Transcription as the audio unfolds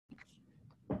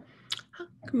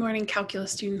Good morning,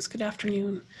 calculus students. Good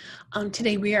afternoon.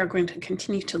 Today we are going to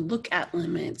continue to look at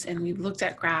limits, and we've looked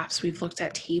at graphs, we've looked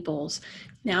at tables.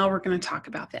 Now we're going to talk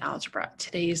about the algebra.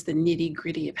 Today is the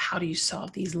nitty-gritty of how do you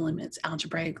solve these limits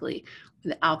algebraically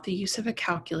without the use of a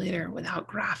calculator, without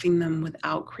graphing them,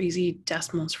 without crazy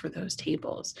decimals for those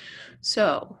tables.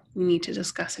 So we need to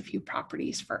discuss a few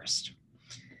properties first.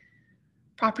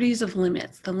 Properties of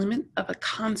limits. The limit of a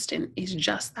constant is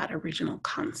just that original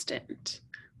constant.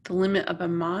 The limit of a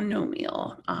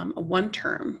monomial, a one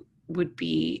term, would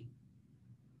be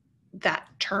that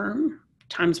term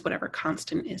times whatever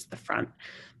constant is the front.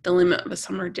 The limit of a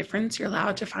sum or difference, you're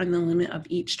allowed to find the limit of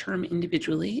each term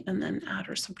individually and then add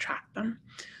or subtract them.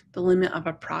 The limit of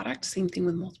a product, same thing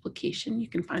with multiplication. You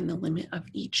can find the limit of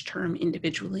each term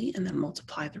individually and then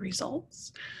multiply the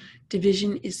results.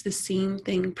 Division is the same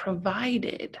thing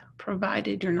provided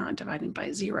you're not dividing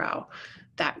by zero.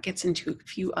 That gets into a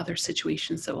few other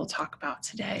situations that we'll talk about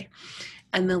today.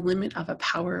 And the limit of a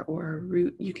power or a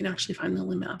root, you can actually find the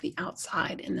limit of the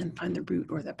outside and then find the root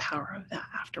or the power of that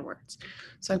afterwards.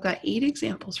 So I've got 8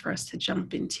 examples for us to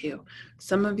jump into.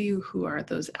 Some of you who are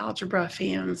those algebra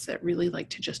fans that really like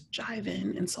to just dive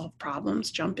in and solve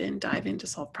problems, jump in, dive in to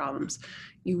solve problems,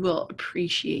 you will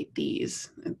appreciate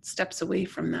these. It steps away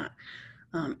from that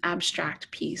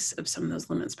abstract piece of some of those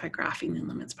limits by graphing and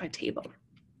limits by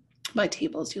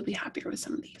tables. You'll be happier with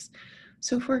some of these.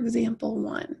 So for example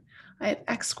 1, I have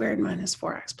x squared minus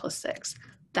 4x plus 6.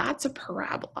 That's a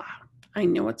parabola. I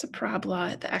know it's a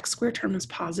parabola. The x squared term is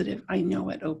positive. I know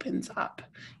it opens up.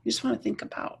 You just want to think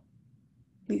about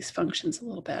these functions a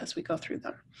little bit as we go through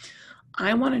them.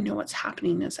 I want to know what's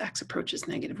happening as x approaches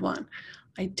 -1.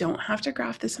 I don't have to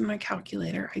graph this in my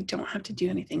calculator. I don't have to do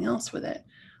anything else with it.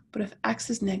 But if x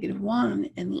is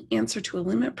 -1 and the answer to a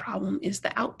limit problem is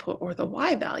the output or the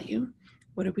y value,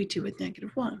 what do we do with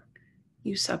 -1?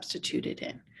 You substitute it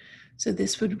in. So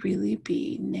this would really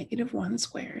be -1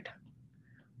 squared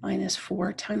minus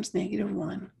 4 times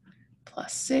 -1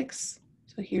 plus 6.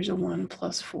 So here's a 1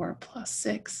 plus 4 plus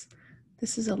 6.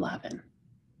 This is 11.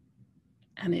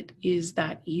 And it is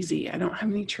that easy. I don't have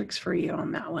any tricks for you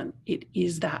on that one. It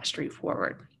is that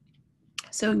straightforward.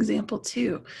 So example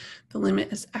 2, the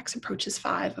limit as x approaches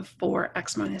 5 of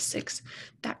 4x minus 6.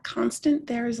 That constant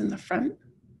there is in the front.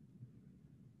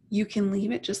 You can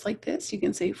leave it just like this. You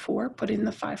can say 4, put in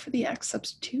the 5 for the x,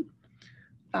 substitute.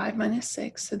 5 minus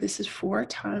 6, so this is 4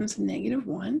 times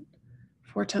 -1.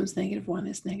 4 times -1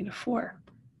 is -4.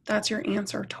 That's your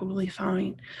answer, totally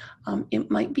fine.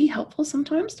 It might be helpful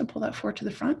sometimes to pull that 4 to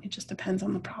the front. It just depends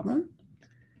on the problem.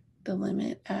 The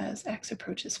limit as x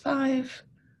approaches 5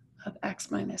 of x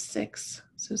minus 6.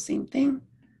 So same thing.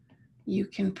 You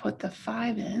can put the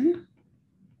 5 in.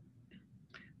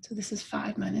 So this is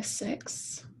 5 minus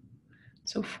 6.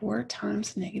 So 4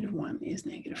 times -1 is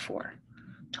 -4.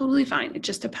 Totally fine. It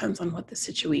just depends on what the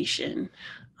situation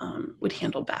would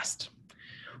handle best.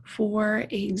 For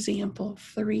example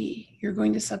 3, you're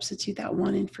going to substitute that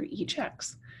 1 in for each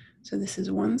x. So this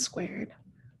is 1 squared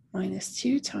minus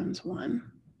 2 times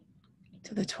 1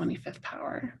 to the 25th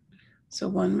power. So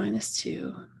 1 minus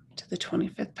 2 to the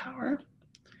 25th power.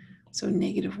 So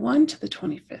 -1 to the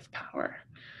 25th power.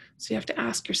 So you have to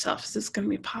ask yourself, is this going to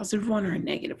be a +1 or a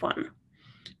 -1?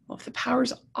 Well, if the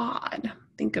power's odd,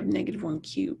 think of -1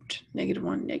 cubed.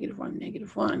 -1, -1,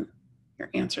 -1. Your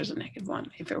answer is a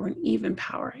 -1. If it were an even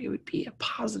power, it would be a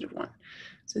 +1.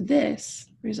 So this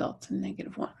results in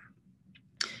 -1.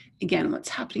 Again, what's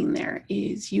happening there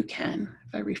is you can,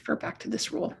 if I refer back to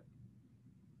this rule,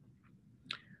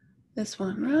 this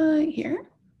one right here,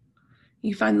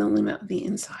 you find the limit of the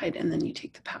inside and then you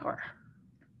take the power.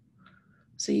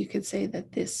 So you could say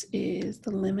that this is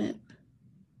the limit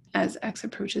as x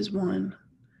approaches 1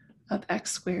 of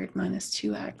x squared minus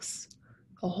 2x,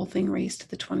 the whole thing raised to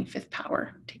the 25th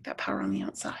power. Take that power on the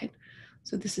outside.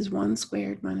 So this is 1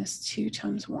 squared minus 2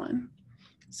 times 1.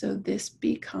 So this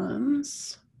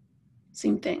becomes,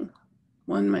 same thing,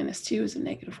 1 minus 2 is a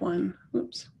 -1,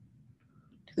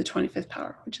 to the 25th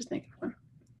power, which is -1.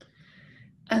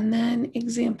 And then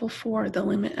example 4, the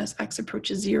limit as x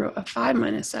approaches 0 of 5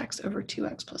 minus x over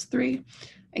 2x plus 3.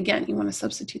 Again, you want to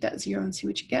substitute that 0 and see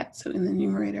what you get. So in the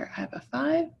numerator, I have a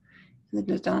 5. In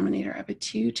the denominator, I have a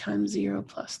 2 times 0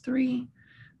 plus 3.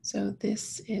 So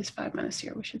this is 5 minus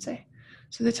 0, we should say.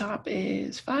 So the top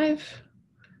is 5.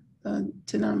 The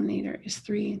denominator is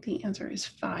 3. The answer is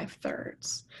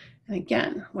 5/3. And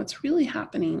again, what's really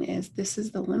happening is this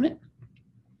is the limit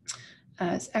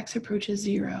as x approaches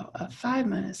 0 of 5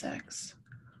 minus x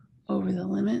over the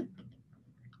limit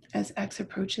as x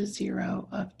approaches 0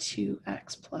 of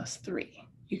 2x plus 3.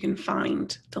 you can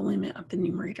find the limit of the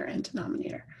numerator and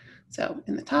denominator. So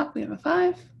in the top, we have a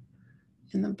 5.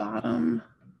 In the bottom,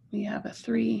 we have a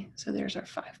 3. So there's our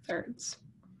 5/3.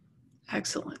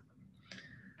 Excellent.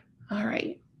 All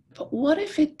right. But what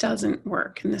if it doesn't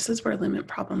work? And this is where limit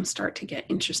problems start to get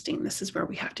interesting. This is where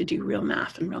we have to do real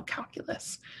math and real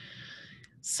calculus.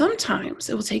 Sometimes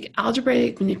it will take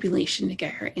algebraic manipulation to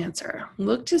get your answer.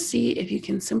 Look to see if you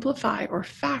can simplify or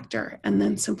factor and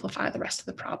then simplify the rest of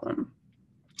the problem.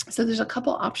 So there's a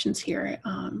couple options here,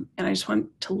 and I just want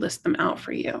to list them out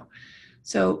for you.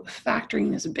 So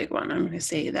factoring is a big one. I'm going to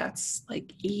say that's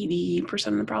like 80%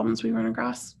 of the problems we run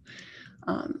across.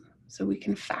 So we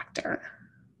can factor.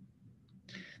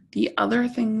 The other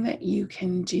thing that you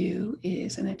can do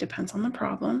is, and it depends on the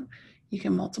problem, you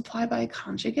can multiply by a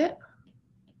conjugate.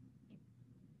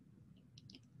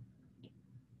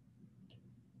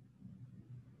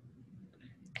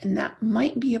 And that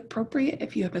might be appropriate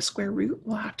if you have a square root.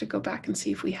 We'll have to go back and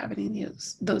see if we have any of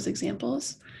those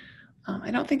examples.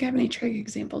 I don't think I have any trig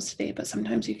examples today, but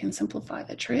sometimes you can simplify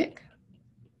the trig.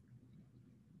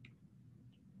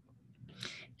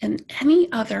 And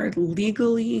any other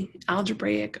legally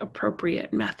algebraic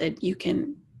appropriate method you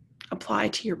can apply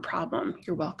to your problem,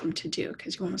 you're welcome to do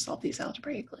because you want to solve these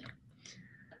algebraically.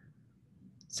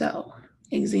 So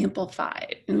example 5,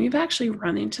 and we've actually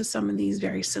run into some of these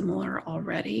very similar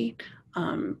already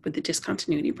with the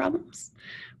discontinuity problems.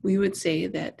 We would say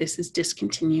that this is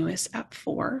discontinuous at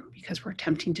 4 because we're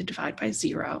attempting to divide by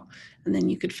 0. And then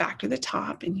you could factor the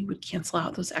top and you would cancel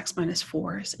out those x minus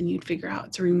 4s and you'd figure out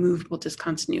it's a removable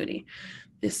discontinuity.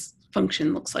 This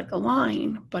function looks like a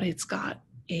line, but it's got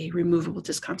a removable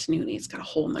discontinuity. It's got a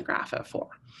hole in the graph at 4.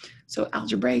 So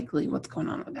algebraically, what's going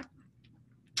on with that?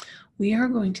 We are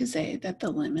going to say that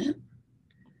the limit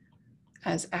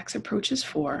as x approaches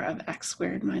 4 of x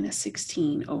squared minus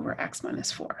 16 over x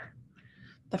minus 4.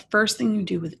 The first thing you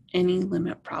do with any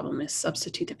limit problem is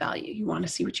substitute the value. You want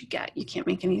to see what you get. You can't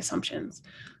make any assumptions.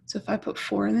 So if I put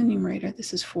 4 in the numerator,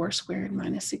 this is 4 squared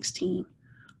minus 16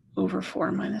 over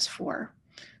 4 minus 4.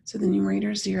 So the numerator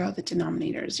is 0, the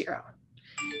denominator is 0.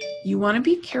 You want to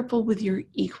be careful with your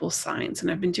equal signs. And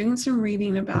I've been doing some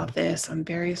reading about this on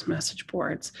various message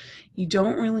boards. You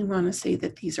don't really want to say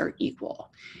that these are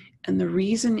equal. And the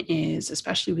reason is,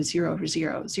 especially with 0 over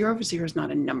 0, 0 over 0 is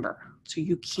not a number. So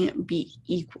you can't be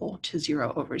equal to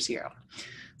 0 over 0.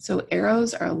 So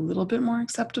arrows are a little bit more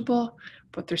acceptable,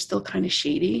 but they're still kind of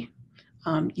shady.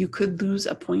 You could lose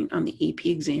a point on the AP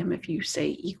exam if you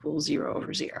say equal 0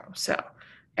 over 0. So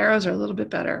arrows are a little bit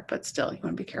better, but still you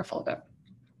want to be careful of it.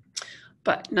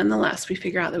 But nonetheless, we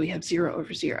figure out that we have 0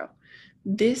 over 0.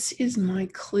 This is my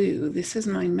clue. This is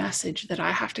my message that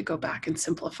I have to go back and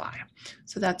simplify.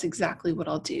 So that's exactly what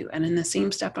I'll do. And in the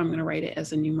same step, I'm going to write it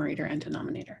as a numerator and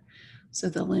denominator. So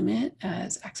the limit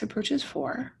as x approaches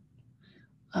 4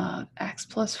 of x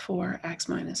plus 4, x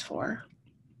minus 4,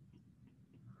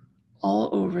 all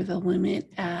over the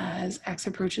limit as x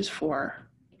approaches 4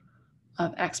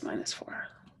 of x minus 4.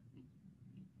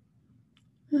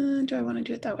 Do I want to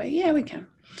do it that way? Yeah, we can.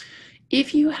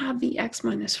 If you have the x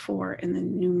minus 4 in the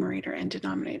numerator and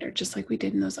denominator, just like we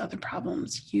did in those other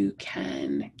problems, you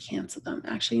can cancel them.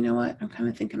 Actually, you know what? I'm kind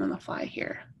of thinking on the fly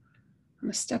here. I'm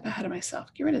a step ahead of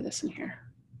myself. Get rid of this in here.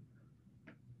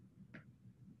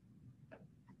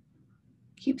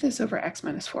 Keep this over x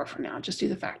minus 4 for now. Just do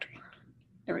the factoring.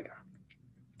 There we go.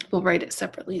 We'll write it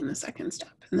separately in the second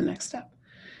step, in the next step.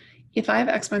 If I have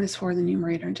x minus 4 in the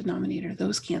numerator and denominator,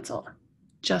 those cancel.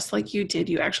 Just like you did,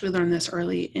 you actually learned this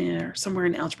early somewhere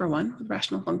in Algebra 1 with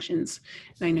rational functions,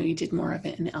 and I know you did more of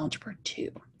it in Algebra 2.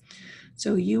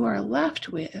 So you are left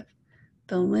with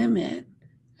the limit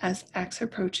as x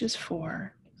approaches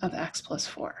 4 of x plus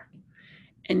 4.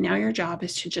 And now your job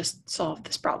is to just solve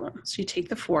this problem. So you take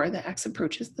the 4 that x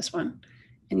approaches, this one,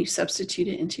 and you substitute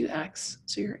it into x,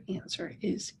 so your answer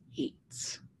is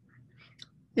 8.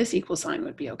 This equal sign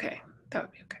would be okay. That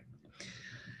would be okay.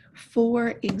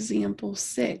 For example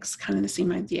 6, kind of the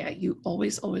same idea. You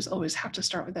always have to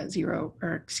start with that 0,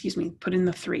 or excuse me, put in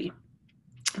the 3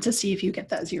 to see if you get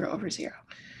that 0 over 0.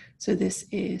 So this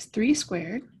is 3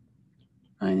 squared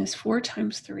minus 4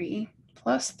 times 3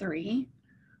 plus 3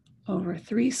 over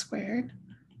 3 squared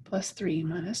plus 3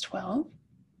 minus 12.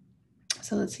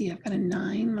 So let's see, I've got a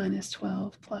 9 minus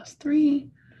 12 plus 3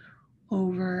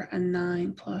 over a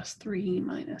 9 plus 3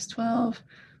 minus 12.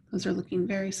 Those are looking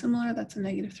very similar. That's a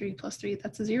negative 3 plus 3.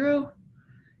 That's a 0.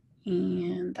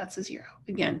 And that's a 0.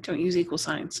 Again, don't use equal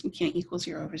signs. You can't equal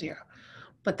 0 over 0.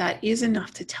 but that is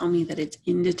enough to tell me that it's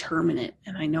indeterminate.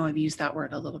 And I know I've used that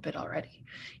word a little bit already.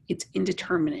 It's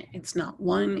indeterminate. It's not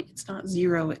 1, it's not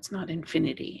 0, it's not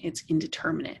infinity. It's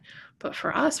indeterminate. But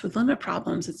for us with limit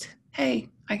problems, it's, hey,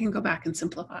 I can go back and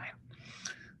simplify.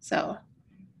 So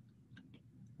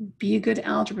be a good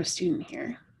algebra student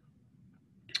here.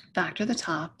 Factor the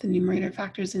top. The numerator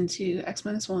factors into x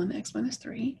minus 1, x minus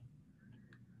 3.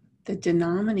 The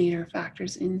denominator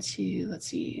factors into, let's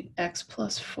see, x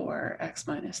plus 4, x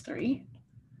minus 3.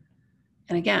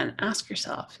 And again, ask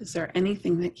yourself, is there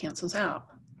anything that cancels out?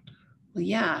 Well,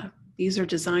 yeah, these are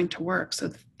designed to work.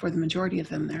 So for the majority of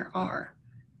them, there are.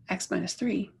 X minus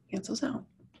 3 cancels out.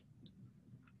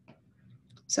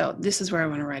 So this is where I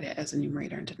want to write it as a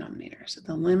numerator and denominator. So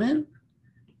the limit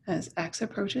as x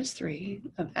approaches 3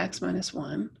 of x minus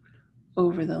 1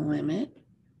 over the limit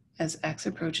as x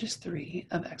approaches 3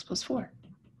 of x plus 4.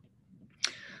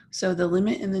 So the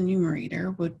limit in the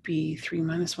numerator would be 3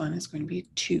 minus 1 is going to be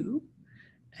 2.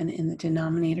 And in the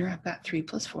denominator, I've got 3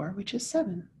 plus 4, which is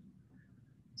 7.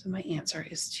 So my answer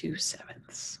is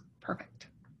 2/7. Perfect.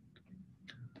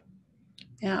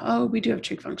 Now, oh, we do have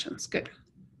trig functions. Good.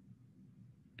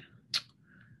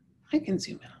 I can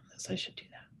zoom in on this. I should do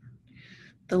that.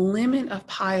 The limit of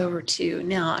pi over 2.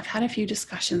 Now, I've had a few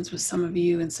discussions with some of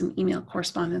you and some email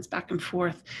correspondence back and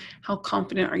forth. How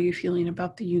confident are you feeling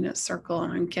about the unit circle?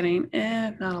 And I'm getting,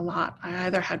 not a lot. I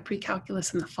either had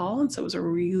pre-calculus in the fall, and so it was a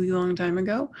really long time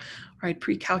ago, or I had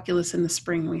pre-calculus in the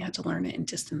spring, and we had to learn it in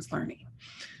distance learning.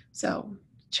 So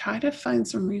try to find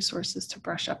some resources to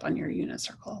brush up on your unit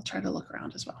circle. I'll try to look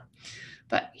around as well.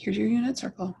 But here's your unit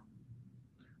circle.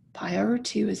 Pi over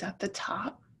 2 is at the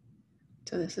top.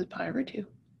 So this is pi over 2.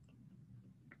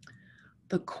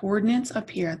 The coordinates up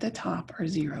here at the top are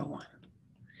 0, 1.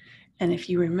 And if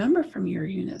you remember from your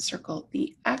unit circle,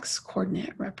 the x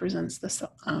coordinate represents the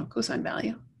cosine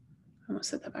value. I almost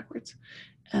said that backwards.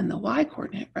 And the y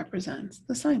coordinate represents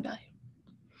the sine value.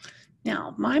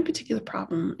 Now, my particular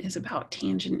problem is about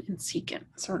tangent and secant.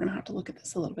 So we're going to have to look at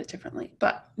this a little bit differently.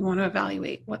 But we want to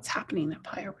evaluate what's happening at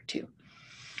pi over 2.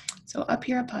 So up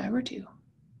here at pi over 2,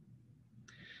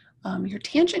 your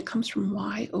tangent comes from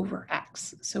y over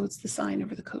x. So it's the sine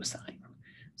over the cosine.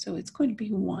 So it's going to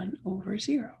be 1 over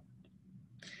 0.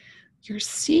 Your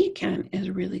secant is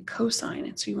really cosine,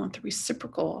 and so you want the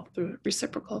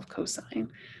reciprocal of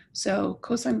cosine. So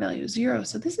cosine value is 0,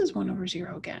 so this is 1 over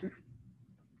 0 again.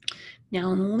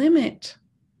 Now in limit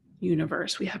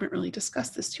universe, we haven't really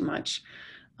discussed this too much.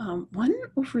 1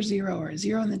 over 0, or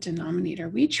 0 in the denominator,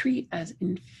 we treat as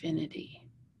infinity.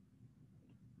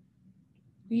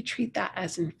 We treat that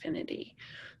as infinity.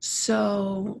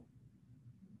 So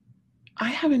I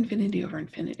have infinity over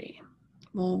infinity.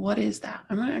 Well, what is that?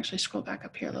 I'm going to actually scroll back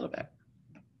up here a little bit.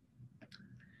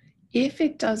 If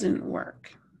it doesn't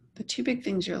work, the two big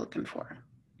things you're looking for,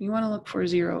 you want to look for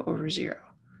 0 over 0.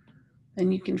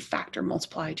 Then you can factor,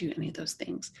 multiply, do any of those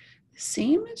things. The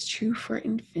same is true for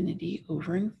infinity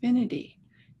over infinity.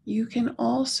 You can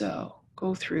also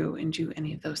go through and do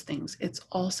any of those things. It's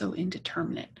also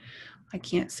indeterminate. I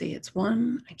can't say it's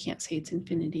 1. I can't say it's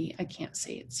infinity. I can't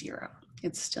say it's 0.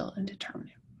 It's still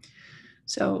indeterminate.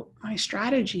 So my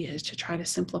strategy is to try to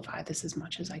simplify this as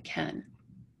much as I can.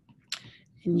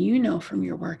 And you know from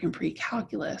your work in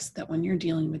pre-calculus that when you're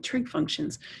dealing with trig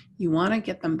functions, you want to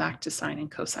get them back to sine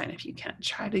and cosine if you can.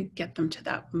 Try to get them to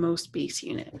that most base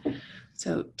unit.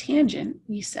 So tangent,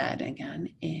 we said again,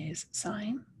 is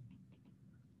sine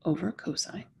over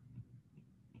cosine.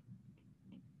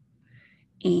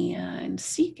 And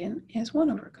secant is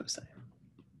 1 over cosine.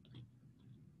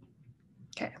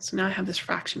 Okay, so now I have this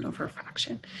fraction over a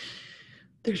fraction.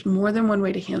 There's more than one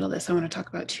way to handle this. I want to talk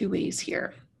about 2 ways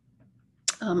here.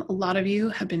 A lot of you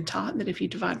have been taught that if you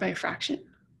divide by a fraction,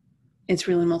 it's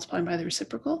really multiplied by the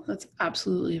reciprocal. That's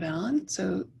absolutely valid.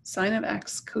 So sine of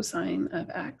x cosine of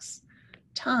x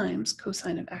times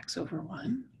cosine of x over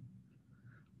 1.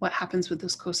 What happens with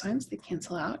those cosines? They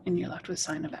cancel out and you're left with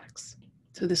sine of x.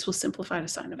 So this will simplify to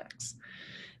sine of x.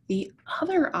 The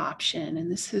other option,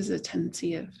 and this is a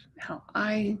tendency of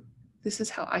this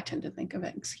is how I tend to think of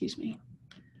it, excuse me.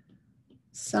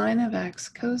 Sine of x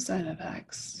cosine of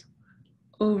x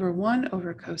over 1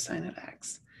 over cosine of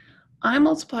x. I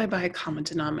multiply by a common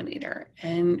denominator,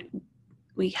 and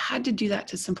we had to do that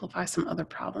to simplify some other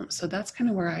problems. So that's kind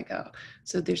of where I go.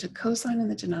 So there's a cosine in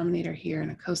the denominator here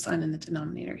and a cosine in the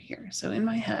denominator here. So in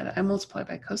my head, I multiply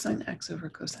by cosine x over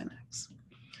cosine x.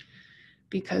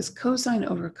 Because cosine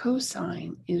over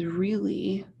cosine is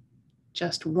really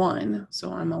just 1,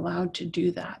 so I'm allowed to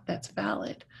do that. That's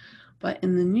valid. But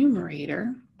in the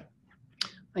numerator,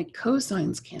 my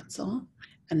cosines cancel,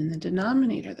 and in the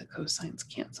denominator, the cosines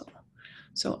cancel.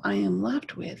 So I am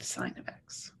left with sine of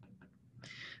x.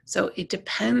 So it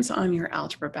depends on your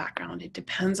algebra background. It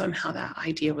depends on how that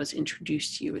idea was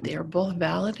introduced to you. They are both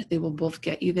valid. They will both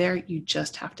get you there. You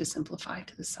just have to simplify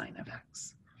to the sine of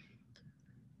x.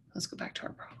 Let's go back to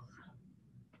our problem.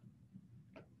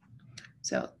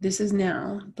 So this is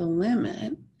now the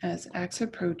limit as x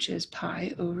approaches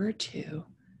pi over 2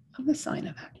 of the sine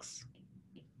of x.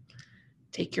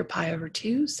 Take your pi over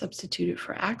 2, substitute it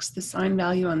for x. The sine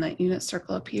value on that unit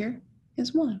circle up here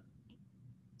is 1.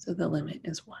 So the limit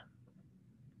is 1.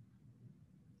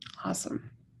 Awesome.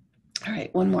 All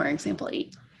right, one more, example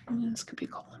 8. This could be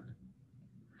colon.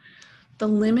 The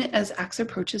limit as x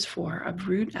approaches 4 of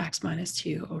root x minus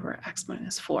 2 over x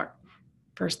minus 4.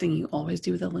 First thing you always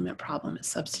do with a limit problem is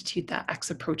substitute that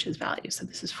x approaches value. So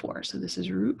this is 4. So this is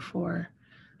root 4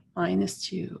 minus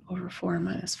 2 over 4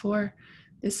 minus 4.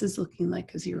 This is looking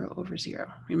like a 0 over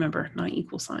 0. Remember, not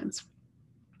equal signs,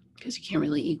 because you can't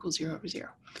really equal 0 over 0.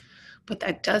 But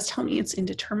that does tell me it's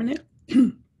indeterminate.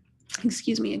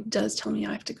 Excuse me, it does tell me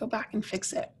I have to go back and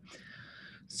fix it.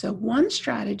 So one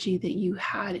strategy that you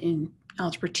had in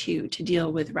Algebra 2 to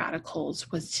deal with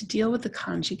radicals was to deal with the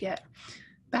conjugate.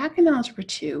 Back in Algebra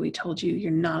 2, we told you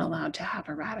you're not allowed to have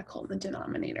a radical in the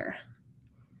denominator.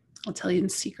 I'll tell you in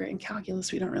secret in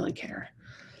calculus, we don't really care.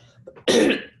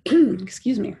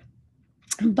 Excuse me.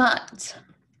 But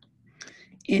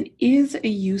it is a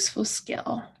useful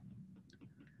skill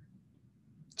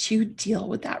to deal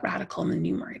with that radical in the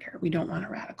numerator. We don't want a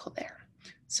radical there.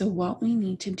 So what we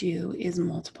need to do is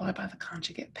multiply by the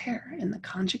conjugate pair. And the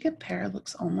conjugate pair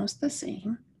looks almost the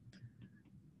same,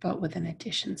 but with an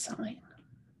addition sign.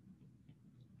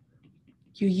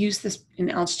 You use this in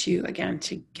Algebra 2, again,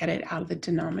 to get it out of the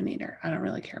denominator. I don't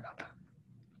really care about that.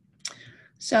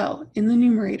 So in the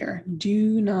numerator,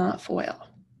 do not FOIL.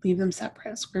 Leave them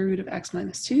separate. Square root of x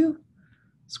minus 2,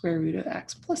 square root of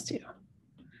x plus 2.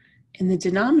 In the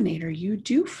denominator, you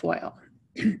do FOIL.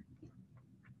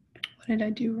 What did I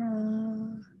do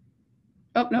wrong?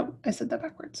 Oh, no, I said that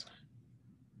backwards.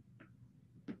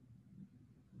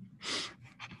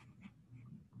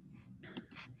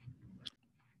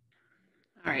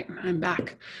 All right, I'm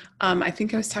back. I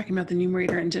think I was talking about the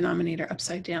numerator and denominator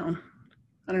upside down.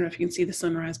 I don't know if you can see the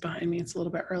sunrise behind me. It's a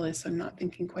little bit early, so I'm not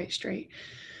thinking quite straight.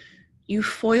 You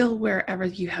FOIL wherever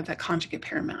you have that conjugate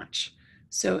pair match.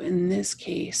 So in this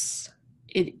case,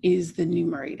 it is the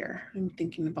numerator. I'm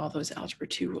thinking of all those Algebra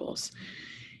 2 rules.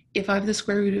 If I have the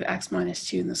square root of x minus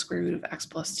 2 and the square root of x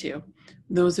plus 2,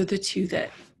 those are the two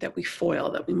that we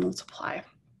FOIL, that we multiply.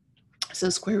 So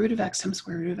square root of x times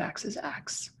square root of x is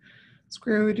x.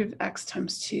 Square root of x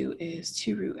times 2 is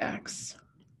 2 root x.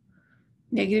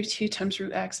 Negative 2 times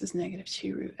root x is negative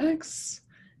 2 root x.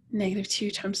 Negative 2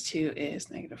 times 2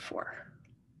 is negative 4.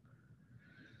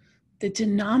 The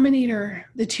denominator,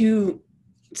 the two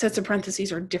sets of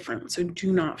parentheses are different, so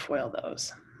do not FOIL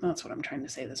those. That's what I'm trying to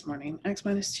say this morning. X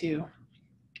minus 2,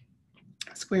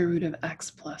 square root of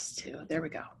x plus 2. There we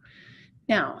go.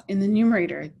 Now, in the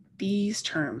numerator, these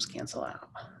terms cancel out.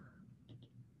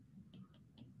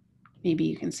 Maybe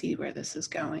you can see where this is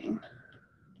going.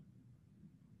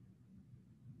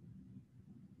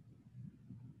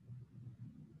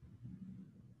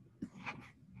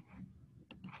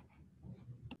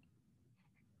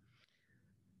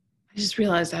 I just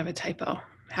realized I have a typo.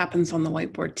 Happens on the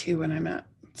whiteboard too when I'm at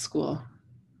school.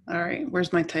 All right,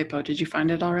 where's my typo? Did you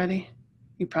find it already?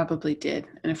 You probably did.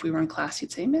 And if we were in class,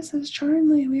 you'd say, Mrs.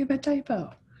 Charnley, we have a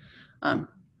typo.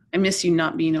 I miss you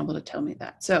not being able to tell me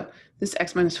that. So this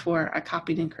x minus 4, I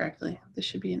copied incorrectly. This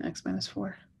should be an x minus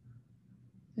 4.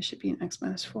 This should be an x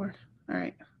minus 4. All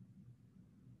right.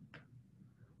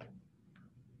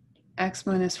 X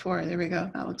minus 4, there we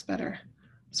go. That looks better.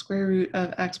 Square root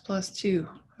of x plus 2.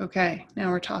 Okay,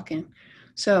 now we're talking.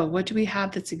 So what do we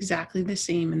have that's exactly the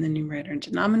same in the numerator and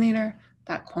denominator?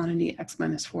 That quantity x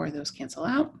minus 4, those cancel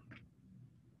out.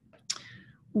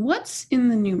 What's in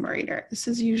the numerator? This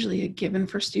is usually a given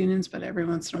for students, but every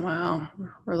once in a while,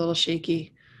 we're a little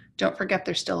shaky. Don't forget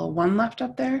there's still a 1 left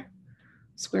up there.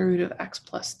 Square root of x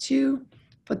plus 2.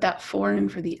 Put that 4 in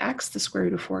for the x. The square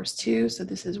root of 4 is 2, so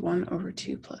this is 1 over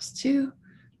 2 plus 2.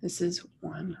 This is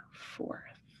 1/4.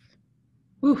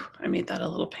 Ooh, I made that a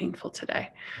little painful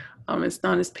today. It's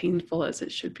not as painful as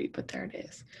it should be, but there it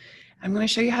is. I'm going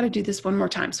to show you how to do this one more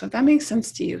time. So if that makes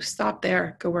sense to you, stop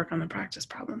there, go work on the practice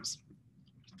problems.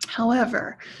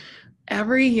 However,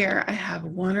 every year I have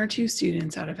 1 or 2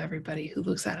 students out of everybody who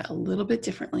looks at it a little bit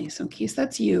differently. So in case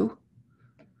that's you,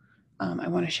 I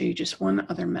want to show you just one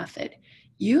other method.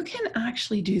 You can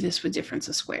actually do this with difference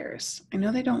of squares. I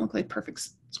know they don't look like perfect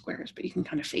squares, but you can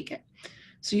kind of fake it.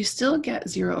 So you still get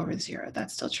 0 over 0.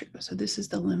 That's still true. So this is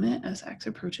the limit as x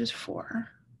approaches 4.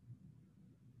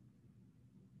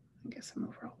 I guess I'm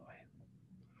over all the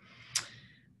way.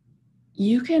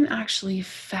 You can actually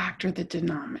factor the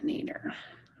denominator.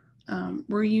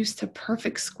 We're used to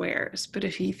perfect squares, but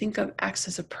if you think of x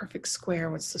as a perfect square,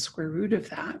 what's the square root of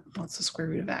that? Well, it's the square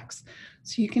root of x.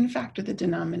 So you can factor the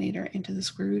denominator into the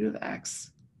square root of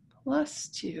x plus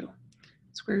 2,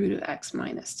 square root of x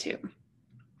minus 2.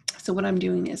 So what I'm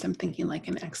doing is I'm thinking like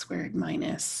an x squared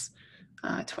minus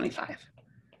 25,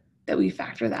 that we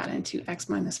factor that into x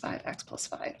minus 5, x plus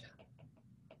 5.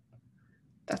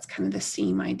 That's kind of the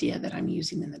same idea that I'm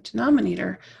using in the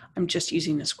denominator. I'm just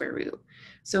using the square root.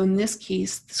 So in this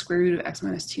case, the square root of x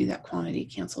minus 2, that quantity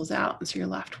cancels out. And so you're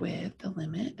left with the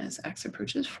limit as x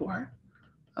approaches 4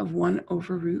 of 1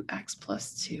 over root x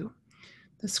plus 2.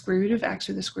 The square root of x,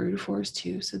 or the square root of 4, is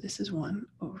 2. So this is 1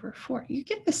 over 4. You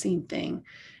get the same thing.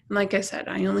 And like I said,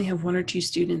 I only have 1 or 2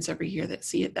 students every year that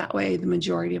see it that way. The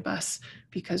majority of us,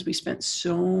 because we spent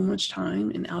so much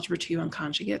time in Algebra 2 on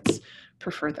conjugates,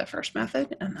 prefer the first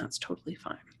method, and that's totally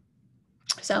fine.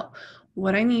 So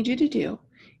what I need you to do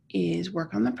is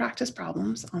work on the practice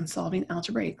problems on solving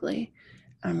algebraically.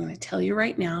 I'm going to tell you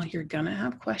right now, you're going to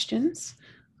have questions.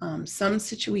 Some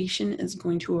situation is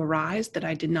going to arise that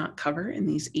I did not cover in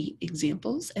these 8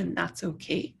 examples, and that's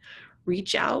okay.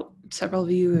 Reach out. Several of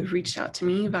you have reached out to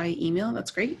me via email. That's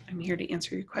great. I'm here to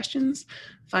answer your questions.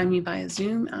 Find me via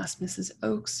Zoom, ask Mrs.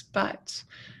 Oakes, but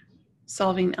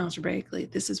solving algebraically,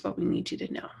 this is what we need you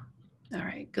to know. All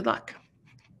right, good luck.